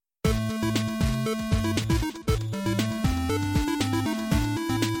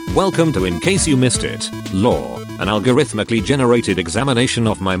Welcome to In Case You Missed It, Law, an algorithmically generated examination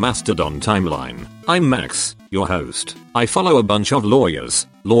of my Mastodon timeline. I'm Max, your host. I follow a bunch of lawyers,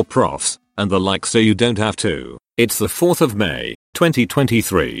 law profs, and the like so you don't have to. It's the 4th of May,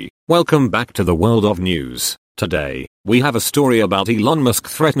 2023. Welcome back to the world of news. Today, we have a story about Elon Musk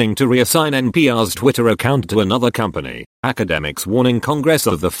threatening to reassign NPR's Twitter account to another company, academics warning Congress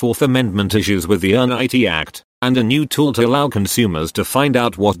of the Fourth Amendment issues with the Earn IT Act, and a new tool to allow consumers to find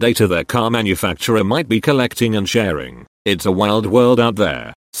out what data their car manufacturer might be collecting and sharing. It's a wild world out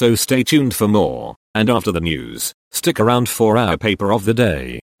there, so stay tuned for more. And after the news, stick around for our paper of the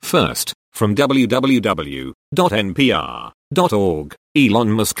day. First, from www.npr.org,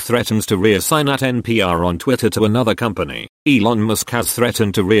 Elon Musk threatens to reassign @NPR on Twitter to another company. Elon Musk has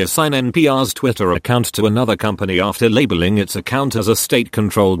threatened to reassign NPR's Twitter account to another company after labeling its account as a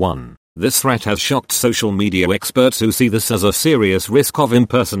state-controlled one. This threat has shocked social media experts who see this as a serious risk of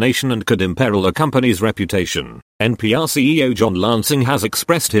impersonation and could imperil a company's reputation. NPR CEO John Lansing has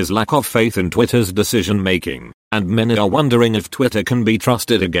expressed his lack of faith in Twitter's decision-making, and many are wondering if Twitter can be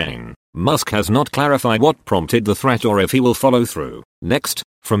trusted again. Musk has not clarified what prompted the threat or if he will follow through. Next,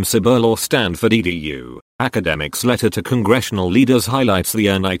 from CBER or Stanford EDU, academics' letter to congressional leaders highlights the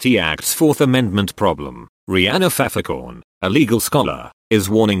Earn IT Act's Fourth Amendment problem. Rhianna Pfefferkorn, a legal scholar, is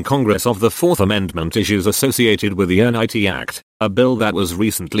warning Congress of the Fourth Amendment issues associated with the Earn IT Act, a bill that was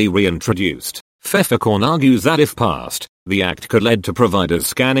recently reintroduced. Pfefferkorn argues that if passed, the act could lead to providers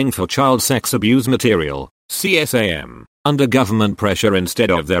scanning for child sex abuse material, CSAM, under government pressure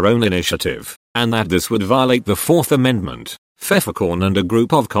instead of their own initiative, and that this would violate the Fourth Amendment. Pfefferkorn and a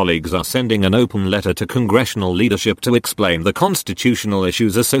group of colleagues are sending an open letter to congressional leadership to explain the constitutional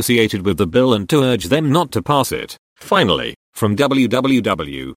issues associated with the bill and to urge them not to pass it. Finally, from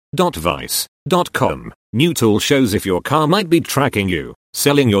www.vice.com, new tool shows if your car might be tracking you,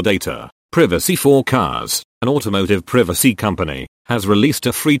 selling your data. Privacy for Cars, an automotive privacy company, has released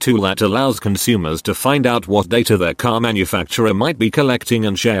a free tool that allows consumers to find out what data their car manufacturer might be collecting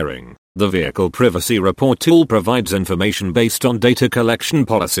and sharing. The Vehicle Privacy Report tool provides information based on data collection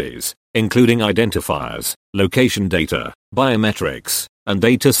policies, including identifiers, location data, biometrics, and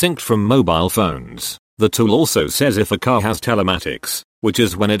data synced from mobile phones. The tool also says if a car has telematics, which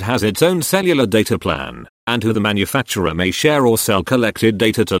is when it has its own cellular data plan, and who the manufacturer may share or sell collected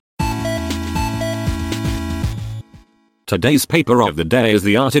data to. Today's paper of the day is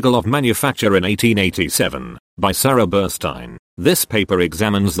the article of Manufacture in 1887, by Sarah Burstein. This paper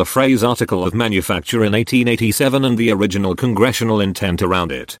examines the phrase article of manufacture in 1887 and the original congressional intent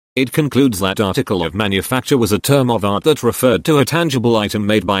around it. It concludes that article of manufacture was a term of art that referred to a tangible item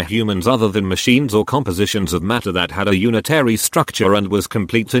made by humans other than machines or compositions of matter that had a unitary structure and was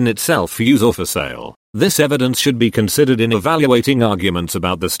complete in itself for use or for sale. This evidence should be considered in evaluating arguments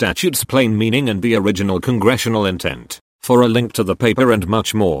about the statute's plain meaning and the original congressional intent. For a link to the paper and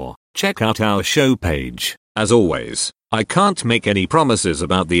much more, check out our show page. As always, I can't make any promises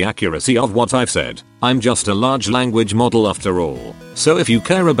about the accuracy of what I've said. I'm just a large language model after all. So if you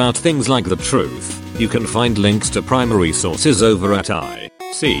care about things like the truth, you can find links to primary sources over at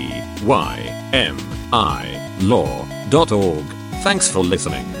icymilaw.org. Thanks for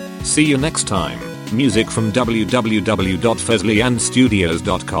listening. See you next time. Music from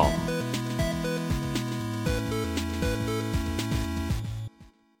www.fesleyandstudios.com.